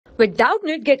With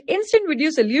Doubtnut, get instant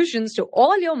video solutions to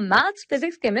all your maths,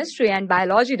 physics, chemistry, and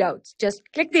biology doubts. Just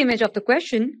click the image of the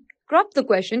question, crop the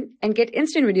question, and get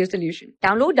instant video solution.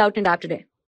 Download Doubtnut app today.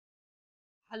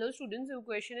 Hello students, your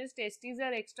question is testes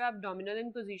are extra-abdominal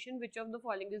in position. Which of the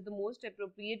following is the most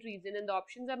appropriate reason? And the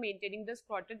options are maintaining the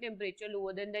scrotal temperature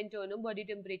lower than the internal body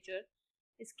temperature,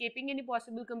 escaping any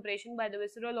possible compression by the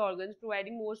visceral organs,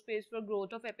 providing more space for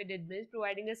growth of epididymis,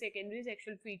 providing a secondary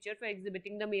sexual feature for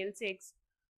exhibiting the male sex.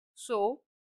 So,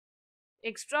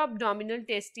 extra-abdominal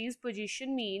testes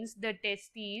position means the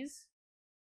testes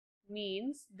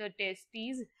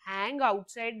hang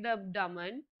outside the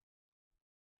abdomen,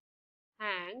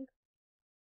 hang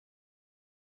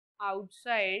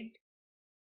outside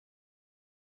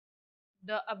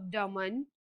the abdomen,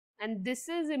 and this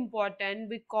is important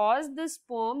because the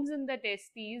sperms in the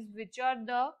testes, which are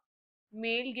the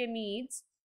male gametes,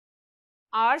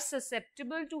 are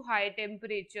susceptible to high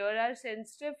temperature, are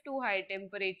sensitive to high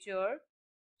temperature,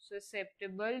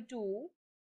 susceptible to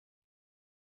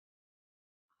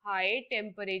high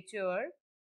temperature,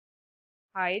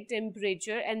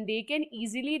 and they can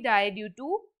easily die due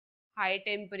to high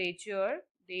temperature.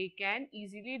 They can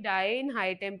easily die in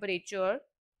high temperature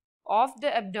of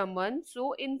the abdomen.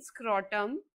 So in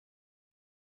scrotum,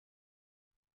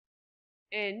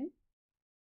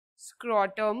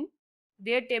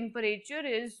 their temperature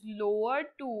is lowered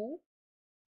to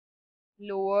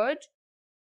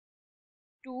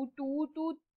 2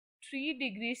 to 3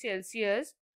 degrees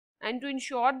Celsius, and to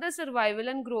ensure the survival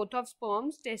and growth of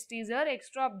sperms, testes are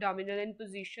extra-abdominal in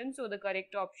position. So the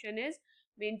correct option is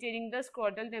maintaining the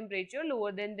scrotal temperature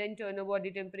lower than the internal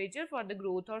body temperature for the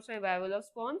growth or survival of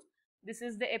sperms. This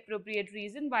is the appropriate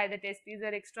reason why the testes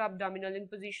are extra-abdominal in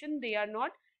position. They are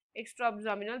not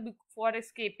extra-abdominal for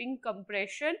escaping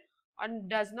compression, and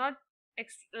does not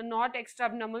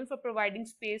extra-abdominal for providing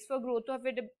space for growth of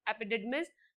epididymis,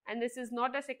 and this is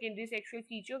not a secondary sexual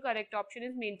feature. Correct option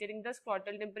is maintaining the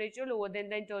scrotal temperature lower than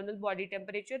the internal body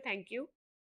temperature. Thank you.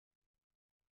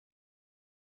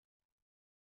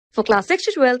 For class 6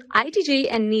 to 12, IIT JEE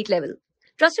and NEET level.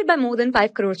 Trusted by more than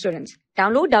 5 crore students.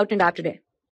 Download Doubtnut app today.